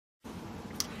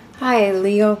Hi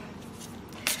Leo,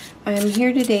 I am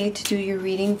here today to do your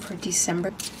reading for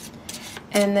December,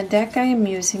 and the deck I am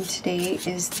using today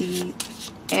is the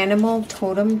Animal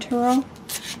Totem Tarot.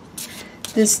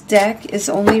 This deck is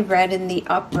only read in the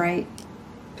upright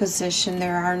position.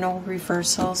 There are no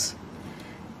reversals.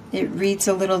 It reads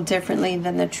a little differently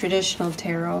than the traditional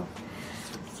tarot.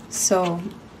 So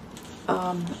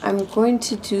I'm going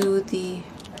to do the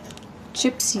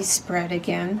Gypsy spread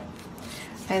again.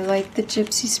 I like the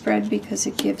Gypsy spread because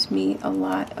it gives me a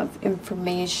lot of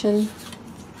information.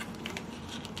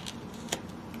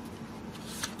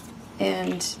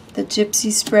 And the Gypsy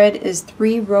spread is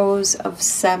 3 rows of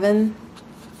 7,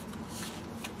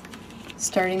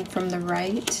 starting from the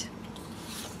right.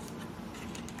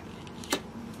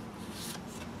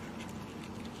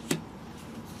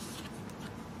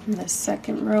 And the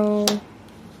second row.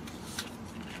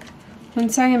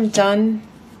 Once I am done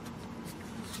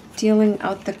dealing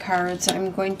out the cards,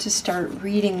 I'm going to start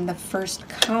reading the first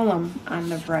column on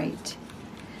the right.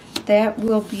 That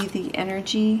will be the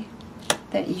energy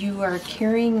that you are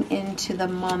carrying into the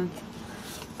month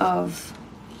of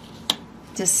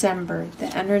December, the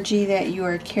energy that you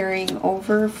are carrying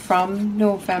over from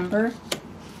November.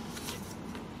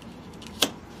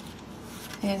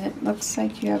 And it looks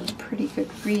like you have a pretty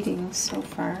good reading so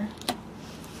far.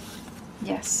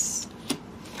 Yes.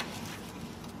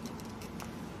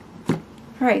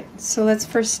 Alright, so let's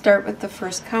first start with the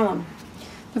first column.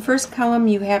 The first column,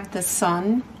 you have the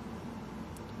Sun.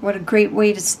 What a great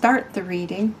way to start the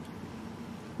reading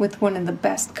with one of the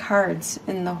best cards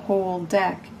in the whole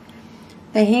deck.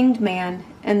 The Hanged Man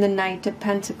and the Knight of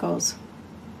Pentacles.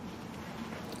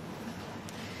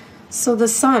 So the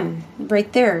Sun,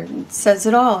 right there, says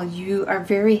it all. You are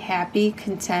very happy,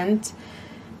 content,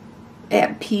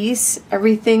 at peace.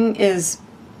 Everything is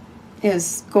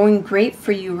going great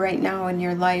for you right now in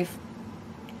your life.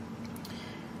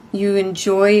 You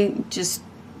enjoy just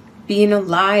being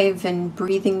alive and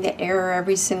breathing the air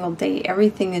every single day.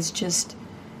 Everything is just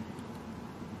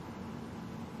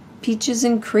peaches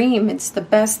and cream. It's the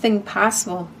best thing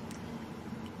possible.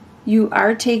 You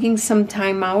are taking some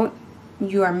time out.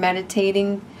 You are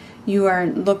meditating. You are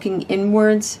looking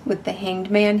inwards with the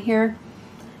Hanged Man here.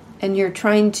 And you're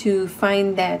trying to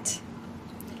find that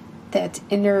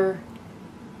inner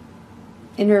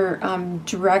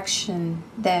direction,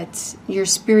 that your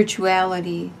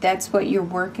spirituality. That's what you're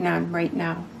working on right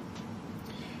now.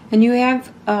 And you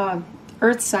have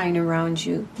earth sign around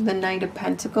you, the Knight of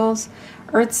Pentacles.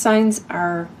 Earth signs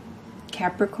are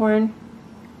Capricorn,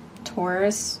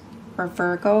 Taurus, or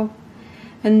Virgo.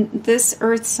 And this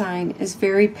earth sign is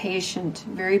very patient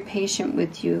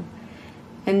with you.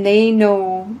 And they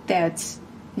know that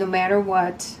no matter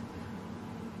what,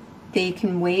 they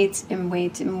can wait and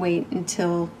wait and wait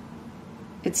until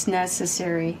it's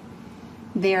necessary.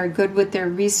 They are good with their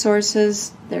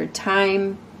resources, their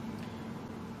time,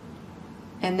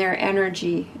 and their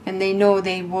energy. And they know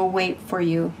they will wait for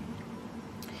you.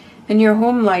 In your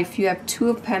home life, you have 2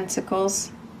 of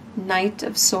Pentacles, Knight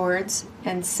of Swords,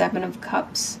 and 7 of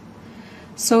Cups.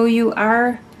 So you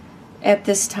are, at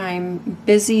this time,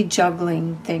 busy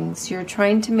juggling things. You're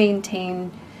trying to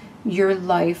maintain your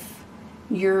life,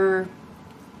 your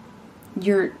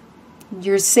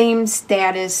same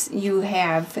status you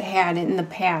have had in the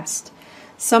past.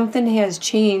 Something has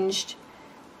changed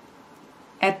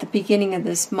at the beginning of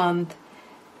this month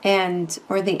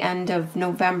or the end of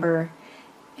November,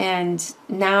 and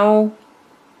now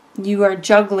you are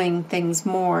juggling things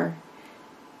more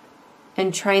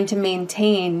and trying to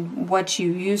maintain what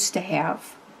you used to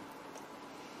have.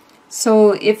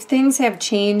 So if things have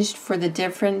changed for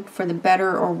the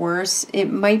better or worse,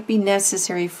 it might be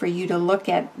necessary for you to look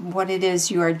at what it is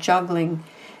you are juggling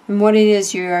and what it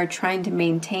is you are trying to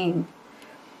maintain.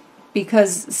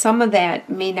 Because some of that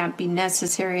may not be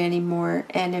necessary anymore,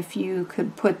 and if you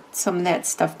could put some of that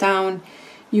stuff down,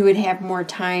 you would have more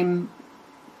time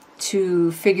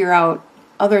to figure out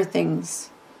other things.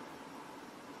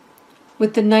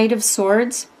 With the Knight of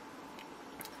Swords,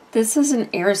 this is an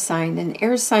air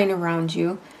sign around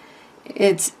you.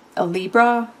 It's a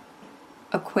Libra,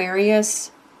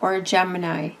 Aquarius, or a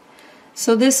Gemini.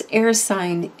 So this air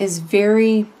sign is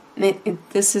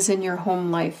this is in your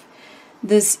home life.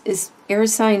 Air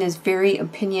sign is very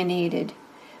opinionated,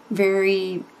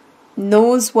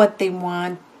 knows what they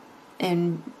want,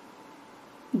 and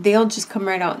they'll just come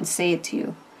right out and say it to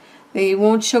you. They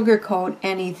won't sugarcoat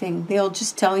anything. They'll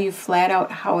just tell you flat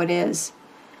out how it is.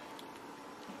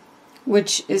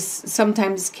 Which is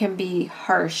sometimes can be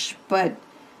harsh, but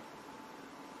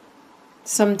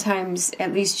sometimes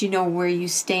at least you know where you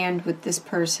stand with this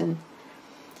person.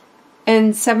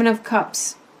 And 7 of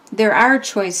Cups. there are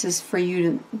choices for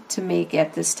you to make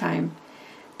at this time,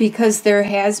 because there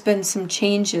has been some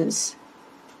changes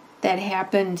that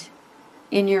happened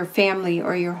in your family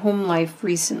or your home life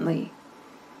recently.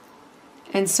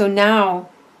 And so now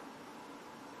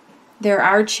there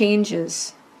are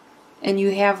changes, and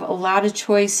you have a lot of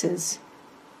choices,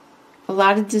 a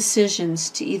lot of decisions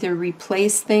to either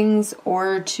replace things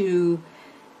or to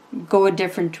go a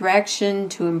different direction,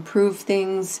 to improve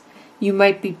things. You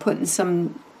might be putting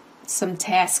some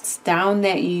tasks down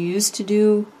that you used to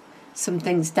do, some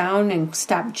things down, and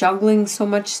stop juggling so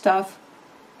much stuff.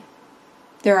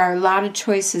 There are a lot of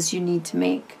choices you need to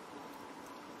make.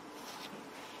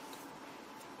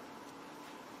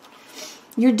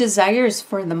 Your desires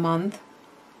for the month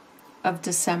of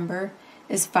December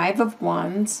is 5 of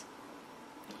Wands,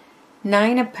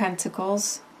 9 of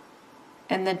Pentacles,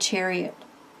 and the Chariot.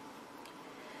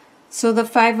 So the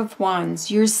 5 of Wands,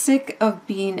 you're sick of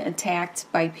being attacked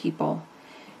by people.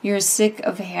 You're sick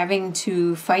of having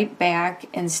to fight back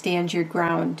and stand your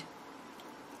ground.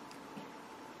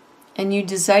 And you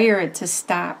desire it to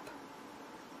stop.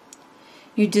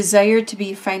 You desire to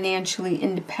be financially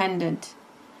independent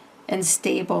and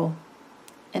stable,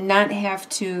 and not have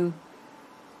to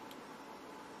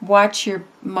watch your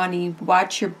money,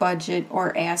 watch your budget,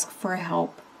 or ask for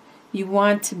help. You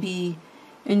want to be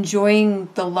enjoying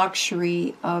the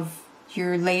luxury of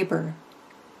your labor.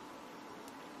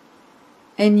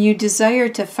 And you desire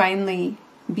to finally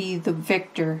be the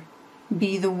victor,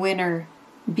 be the winner,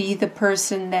 be the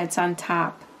person that's on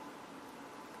top.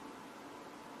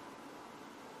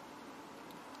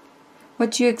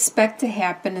 What you expect to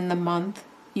happen in the month,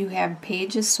 you have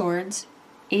Page of Swords,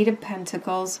 8 of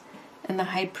Pentacles, and the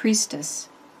High Priestess.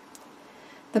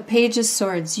 The Page of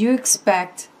Swords, you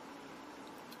expect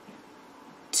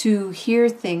to hear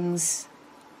things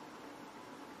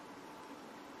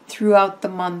throughout the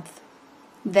month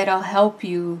that'll help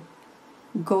you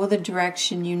go the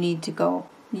direction you need to go.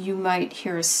 You might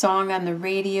hear a song on the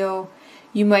radio.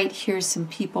 You might hear some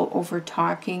people over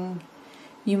talking.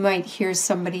 You might hear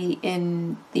somebody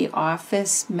in the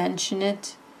office mention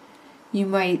it. You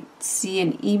might see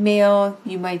an email.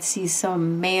 You might see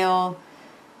some mail.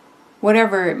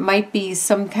 Whatever, it might be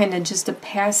some kind of just a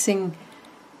passing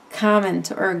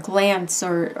comment or a glance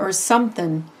or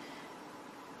something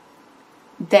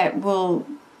that will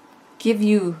give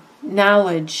you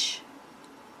knowledge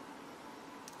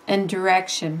and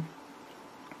direction.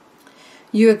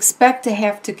 You expect to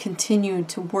have to continue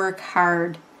to work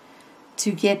hard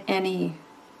to get any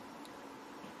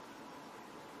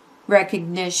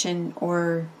recognition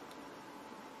or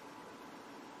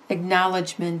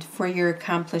acknowledgement for your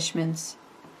accomplishments.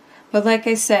 But like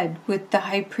I said, with the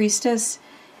High Priestess,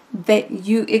 that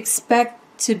you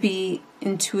expect to be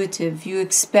intuitive. You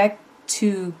expect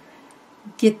to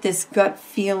get this gut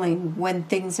feeling when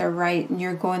things are right and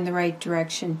you're going the right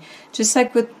direction. Just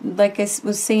like I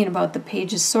was saying about the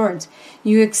Page of Swords,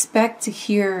 you expect to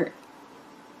hear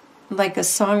like a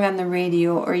song on the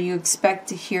radio, or you expect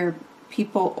to hear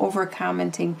people over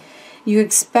commenting. You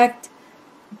expect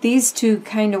these two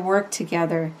kind of work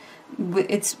together.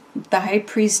 It's the High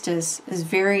Priestess is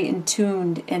very in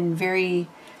tuned and very,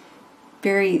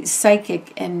 very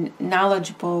psychic and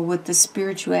knowledgeable with the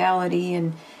spirituality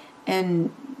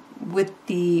and with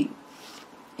the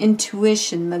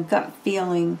intuition, the gut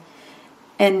feeling.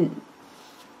 And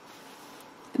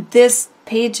this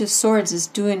Page of Swords is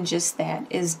doing just that,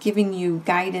 is giving you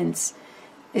guidance.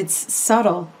 It's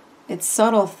subtle. It's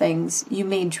subtle things. You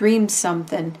may dream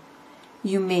something.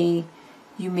 You may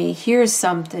hear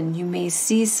something. You may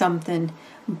see something.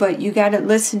 But you got to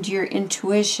listen to your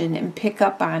intuition and pick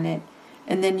up on it.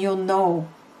 And then you'll know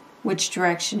which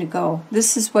direction to go.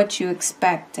 This is what you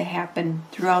expect to happen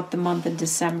throughout the month of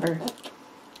December.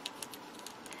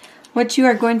 What you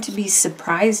are going to be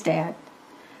surprised at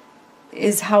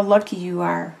is how lucky you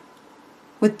are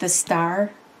with the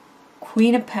Star,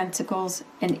 Queen of Pentacles,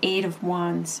 and 8 of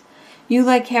Wands. You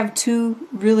have two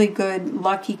really good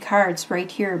lucky cards right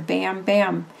here. Bam,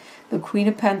 bam. The Queen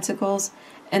of Pentacles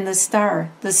and the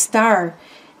Star. The Star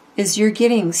is you're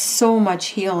getting so much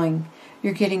healing.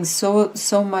 You're getting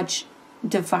so much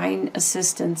divine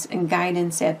assistance and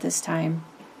guidance at this time.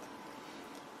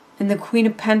 And the Queen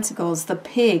of Pentacles, the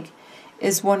pig,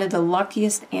 is one of the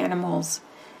luckiest animals.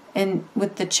 And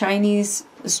with the Chinese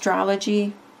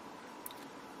astrology,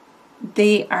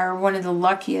 they are one of the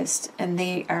luckiest, and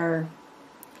they are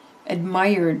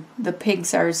admired. The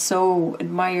pigs are so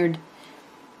admired.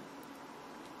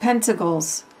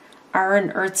 Pentacles are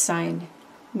an earth sign,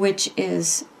 which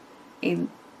is a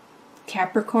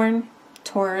Capricorn,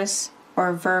 Taurus,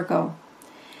 or Virgo.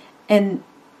 And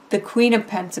the Queen of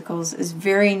Pentacles is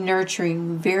very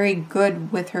nurturing, very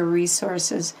good with her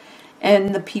resources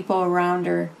and the people around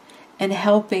her, and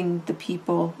helping the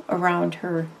people around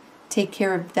her take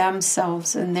care of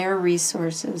themselves and their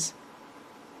resources.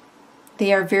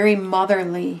 They are very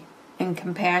motherly and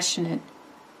compassionate.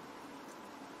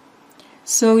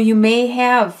 So you may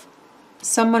have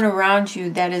someone around you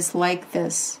that is like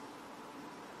this,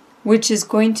 which is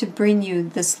going to bring you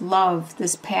this love,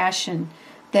 this passion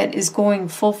that is going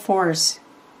full force.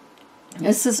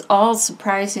 This is all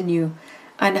surprising you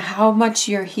on how much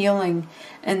you're healing,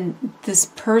 and this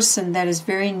person that is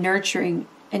very nurturing,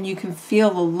 and you can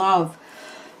feel the love.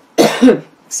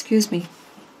 Excuse me.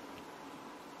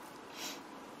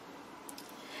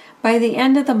 By the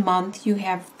end of the month, you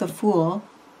have the Fool,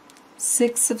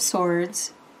 Six of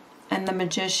Swords, and the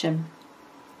Magician.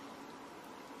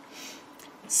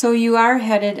 So you are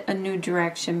headed a new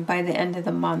direction by the end of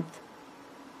the month.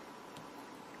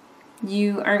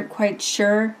 You aren't quite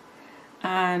sure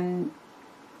on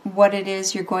what it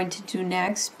is you're going to do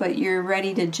next, but you're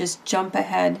ready to just jump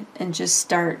ahead and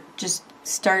just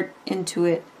start into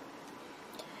it.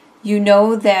 You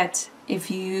know that if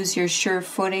you use your sure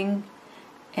footing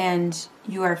and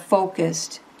you are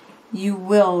focused, you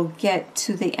will get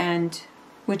to the end,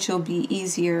 which will be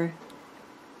easier,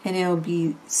 and it'll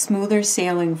be smoother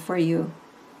sailing for you.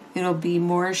 It'll be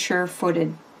more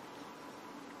sure-footed.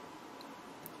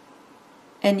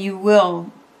 And you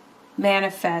will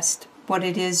manifest what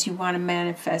it is you want to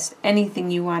manifest, anything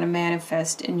you want to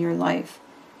manifest in your life,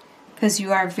 because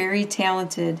you are very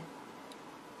talented.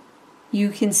 You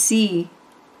can see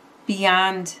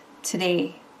beyond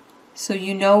today, so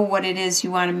you know what it is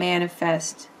you want to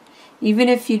manifest. Even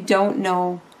if you don't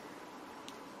know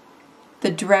the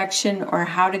direction or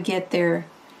how to get there,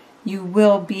 you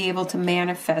will be able to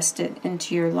manifest it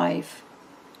into your life.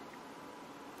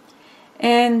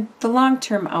 And the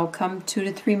long-term outcome, 2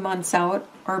 to 3 months out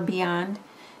or beyond,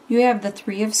 you have the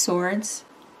Three of Swords,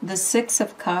 the Six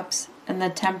of Cups, and the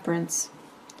Temperance.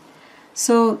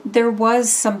 So there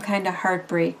was some kind of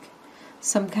heartbreak,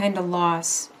 some kind of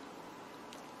loss,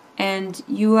 and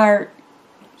you are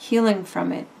healing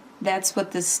from it. That's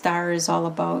what this star is all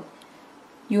about.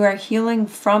 You are healing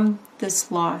from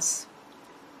this loss.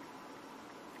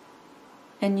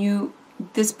 And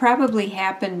this probably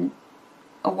happened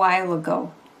a while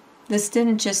ago. This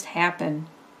didn't just happen.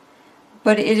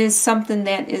 But it is something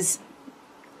that is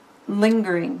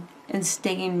lingering and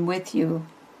staying with you,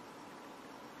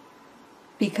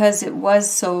 because it was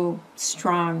so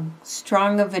strong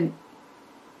of an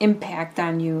impact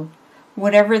on you.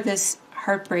 Whatever this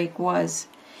heartbreak was,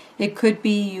 it could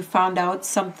be you found out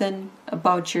something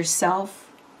about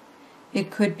yourself.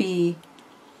 It could be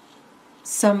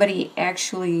somebody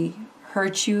actually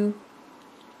hurt you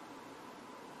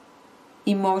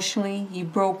emotionally. You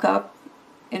broke up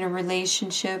in a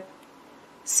relationship.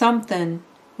 Something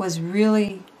was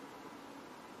really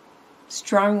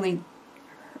strongly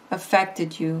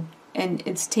affected you, and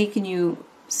it's taken you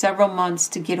several months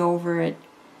to get over it,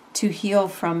 to heal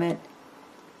from it,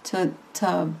 to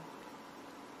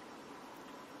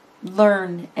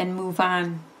learn and move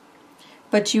on.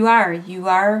 But you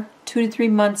are 2 to 3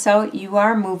 months out, you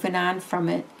are moving on from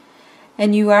it,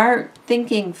 and you are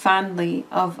thinking fondly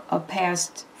of a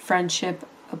past friendship,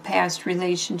 a past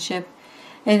relationship,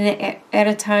 and at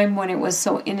a time when it was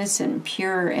so innocent and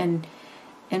pure and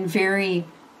very,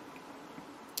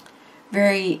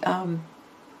 very,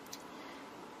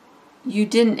 you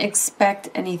didn't expect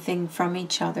anything from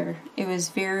each other. It was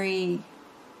very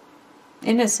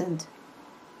innocent.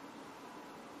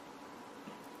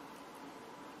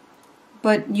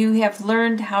 But you have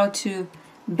learned how to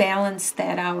balance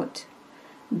that out,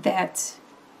 that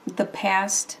the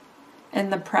past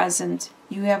and the present,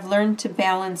 you have learned to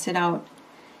balance it out.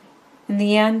 In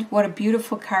the end, what a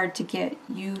beautiful card to get.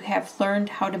 You have learned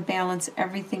how to balance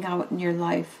everything out in your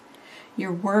life.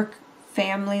 Your work,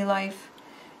 family life,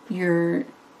 your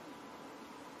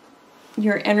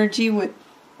energy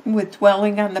with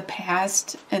dwelling on the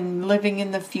past and living in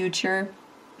the future.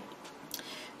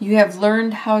 You have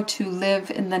learned how to live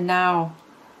in the now.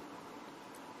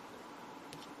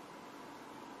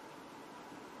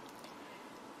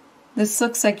 This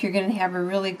looks like you're going to have a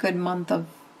really good month of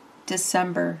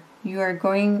December. You are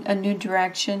going a new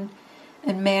direction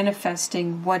and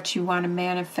manifesting what you want to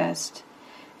manifest.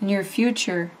 And your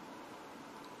future,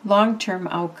 long-term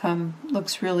outcome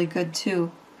looks really good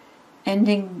too.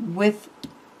 Ending with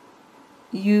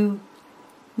you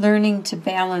learning to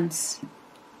balance,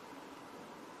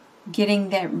 getting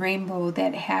that rainbow,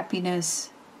 that happiness.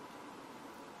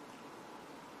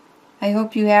 I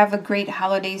hope you have a great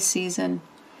holiday season,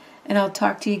 and I'll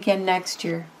talk to you again next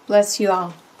year. Bless you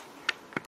all.